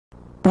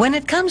When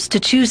it comes to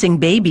choosing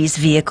baby's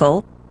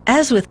vehicle,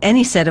 as with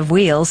any set of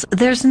wheels,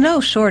 there's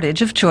no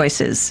shortage of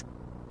choices.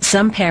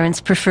 Some parents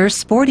prefer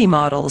sporty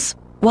models,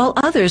 while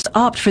others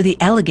opt for the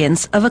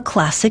elegance of a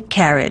classic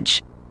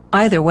carriage.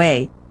 Either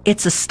way,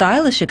 it's a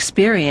stylish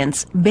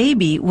experience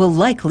baby will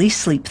likely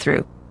sleep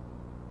through.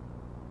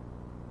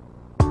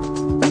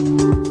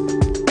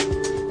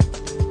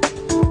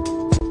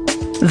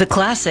 The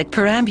classic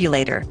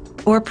perambulator,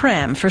 or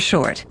Pram for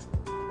short.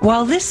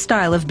 While this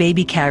style of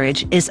baby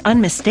carriage is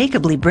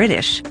unmistakably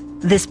British,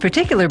 this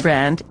particular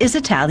brand is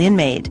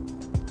Italian-made.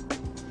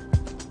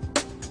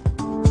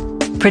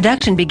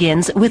 Production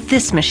begins with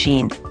this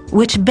machine,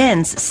 which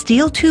bends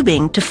steel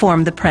tubing to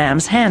form the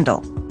pram's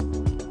handle.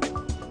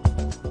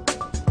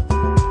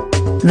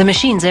 The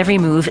machine's every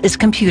move is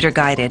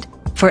computer-guided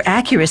for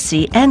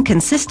accuracy and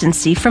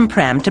consistency from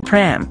pram to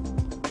pram.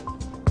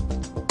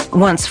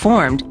 Once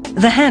formed,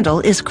 the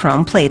handle is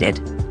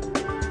chrome-plated.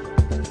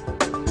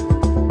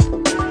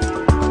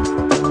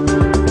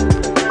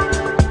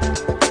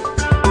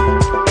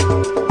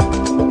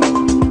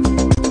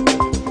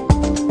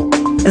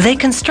 They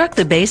construct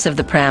the base of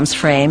the pram's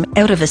frame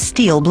out of a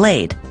steel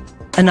blade.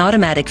 An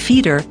automatic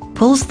feeder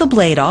pulls the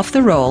blade off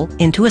the roll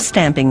into a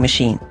stamping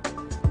machine.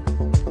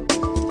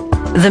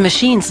 The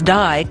machine's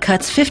die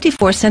cuts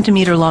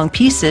 54-centimeter long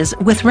pieces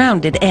with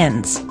rounded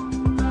ends.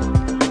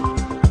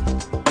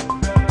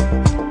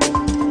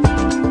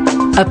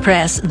 A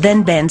press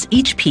then bends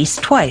each piece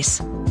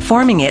twice,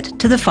 forming it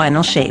to the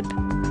final shape.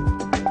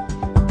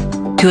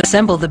 To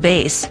assemble the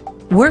base,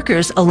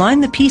 workers align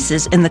the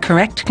pieces in the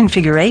correct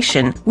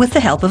configuration with the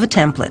help of a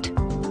template.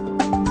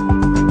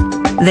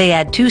 They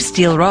add 2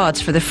 steel rods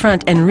for the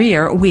front and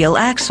rear wheel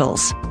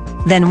axles,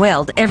 then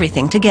weld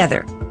everything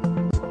together.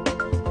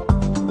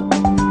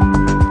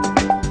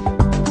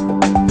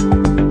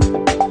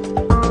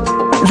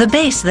 The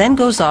base then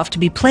goes off to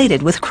be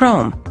plated with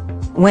chrome.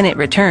 When it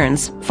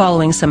returns,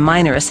 following some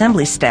minor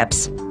assembly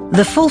steps,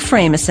 the full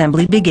frame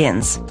assembly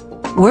begins.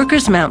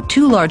 Workers mount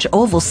 2 large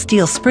oval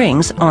steel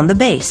springs on the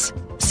base,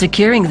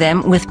 securing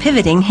them with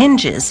pivoting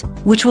hinges,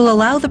 which will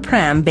allow the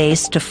pram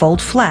base to fold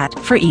flat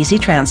for easy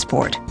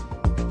transport.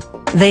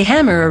 They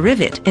hammer a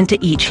rivet into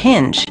each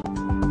hinge.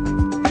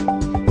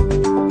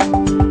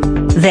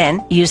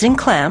 Then, using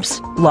clamps,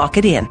 lock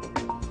it in.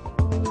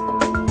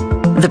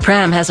 The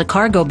pram has a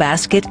cargo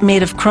basket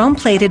made of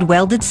chrome-plated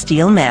welded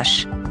steel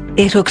mesh.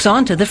 It hooks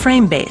onto the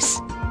frame base.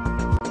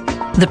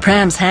 The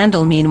pram's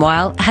handle,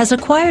 meanwhile, has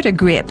acquired a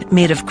grip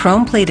made of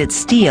chrome-plated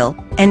steel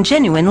and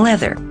genuine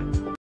leather.